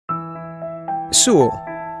Sewell,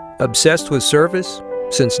 obsessed with service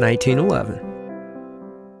since 1911.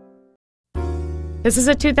 This is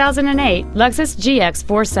a 2008 Lexus GX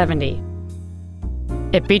 470.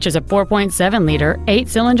 It features a 4.7-liter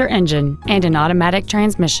 8-cylinder engine and an automatic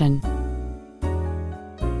transmission.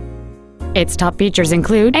 Its top features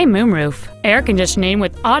include a moonroof, air conditioning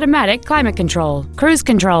with automatic climate control, cruise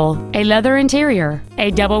control, a leather interior,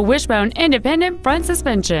 a double wishbone independent front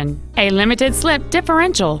suspension, a limited slip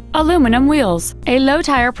differential, aluminum wheels, a low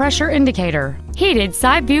tire pressure indicator, heated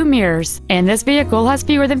side view mirrors, and this vehicle has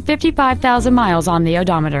fewer than 55,000 miles on the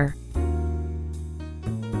odometer.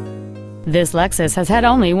 This Lexus has had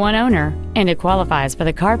only one owner, and it qualifies for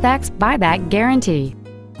the Carfax buyback guarantee.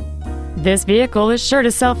 This vehicle is sure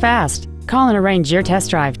to sell fast. Call and arrange your test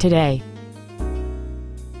drive today.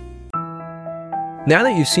 Now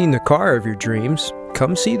that you've seen the car of your dreams,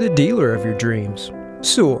 come see the dealer of your dreams.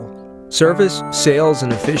 Sewell. Service, sales,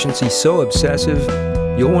 and efficiency so obsessive,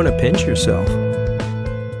 you'll want to pinch yourself.